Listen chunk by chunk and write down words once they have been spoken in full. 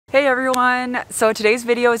Hey everyone! So today's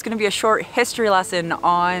video is going to be a short history lesson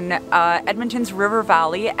on Edmonton's River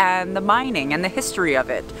Valley and the mining and the history of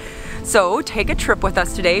it. So take a trip with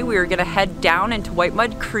us today. We are going to head down into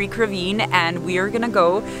Whitemud Creek Ravine and we are going to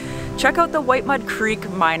go check out the Whitemud Creek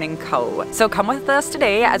Mining Co. So come with us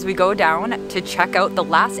today as we go down to check out the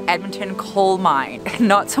Last Edmonton Coal Mine.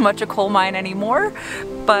 Not so much a coal mine anymore,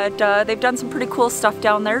 but they've done some pretty cool stuff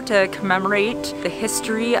down there to commemorate the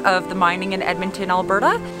history of the mining in Edmonton,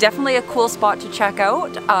 Alberta. Definitely a cool spot to check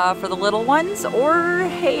out for the little ones, or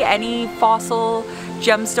hey, any fossil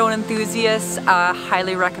gemstone enthusiasts,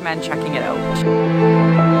 highly recommend checking it out.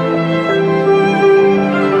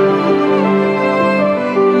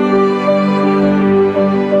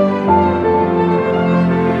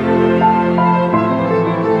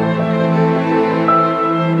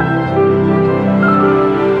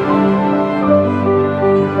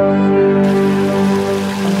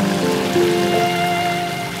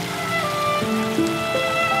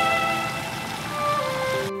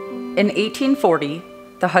 In 1840,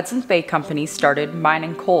 the Hudson's Bay Company started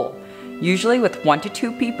mining coal, usually with 1 to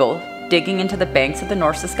 2 people digging into the banks of the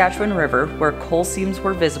North Saskatchewan River where coal seams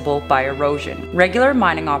were visible by erosion. Regular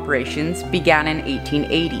mining operations began in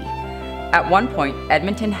 1880. At one point,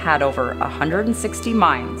 Edmonton had over 160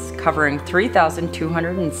 mines covering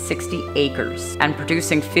 3,260 acres and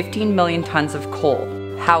producing 15 million tons of coal.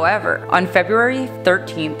 However, on February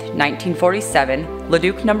 13, 1947,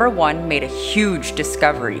 Leduc No. 1 made a huge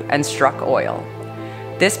discovery and struck oil.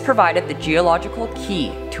 This provided the geological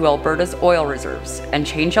key to Alberta's oil reserves and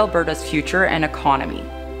changed Alberta's future and economy.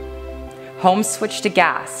 Homes switched to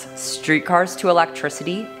gas, streetcars to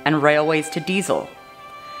electricity, and railways to diesel.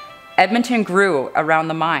 Edmonton grew around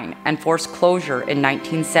the mine and forced closure in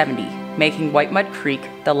 1970, making Whitemud Creek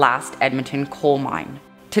the last Edmonton coal mine.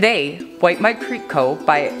 Today, Whitemud Creek Co.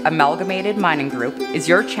 by Amalgamated Mining Group is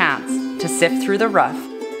your chance to sift through the rough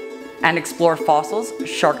and explore fossils,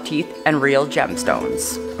 shark teeth, and real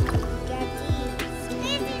gemstones.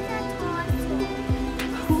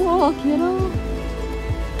 Cool, kiddo.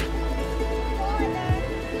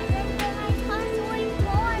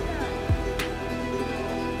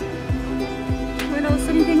 What else?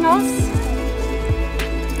 Anything else?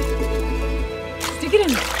 Stick it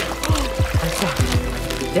in.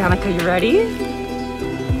 Danica, you ready?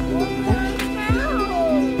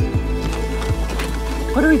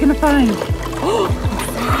 What are we gonna find? Oh,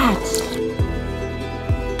 what's that?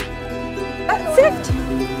 That's it.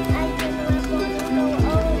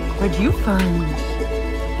 What'd you find?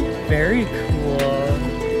 Very cool.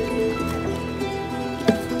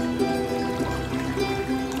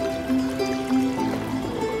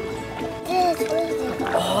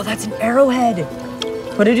 Oh, that's an arrowhead.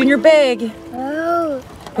 Put it in your bag.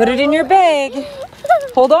 Put it in your bag.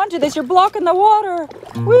 Hold on to this, you're blocking the water.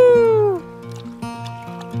 Woo!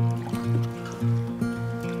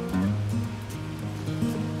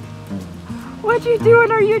 What you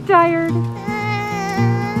doing? Are you tired?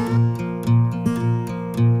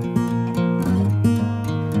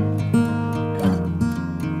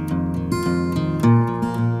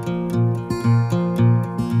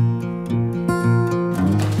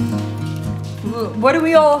 What do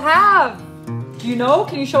we all have? Do you know?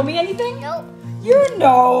 Can you show me anything? Nope. You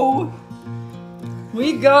know.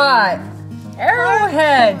 We got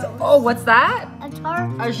arrowheads. Oh, what's that?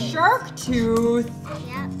 A shark tooth.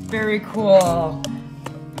 Yeah. Very cool.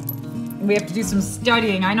 We have to do some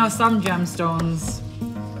studying. I know some gemstones.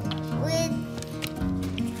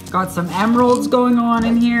 Got some emeralds going on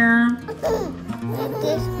in here.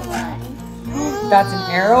 This one. That's an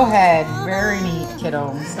arrowhead. Very neat,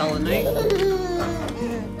 kiddo. Selenite.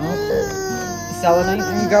 Selenite,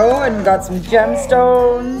 there you go, and got some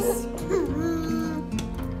gemstones,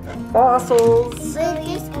 fossils.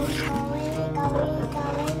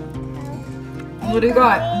 What do you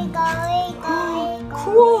got?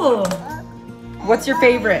 Cool. What's your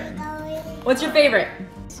favorite? What's your favorite?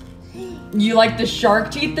 You like the shark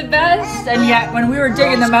teeth the best? And yet, when we were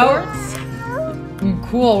digging them out,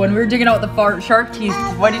 cool. When we were digging out the shark teeth,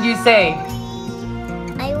 what did you say?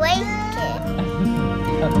 I like it.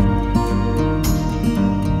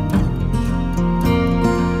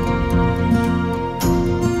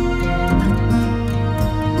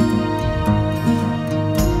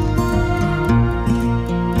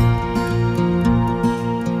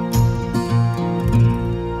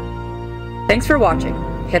 Thanks for watching.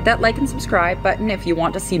 Hit that like and subscribe button if you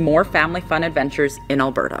want to see more family fun adventures in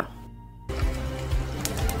Alberta.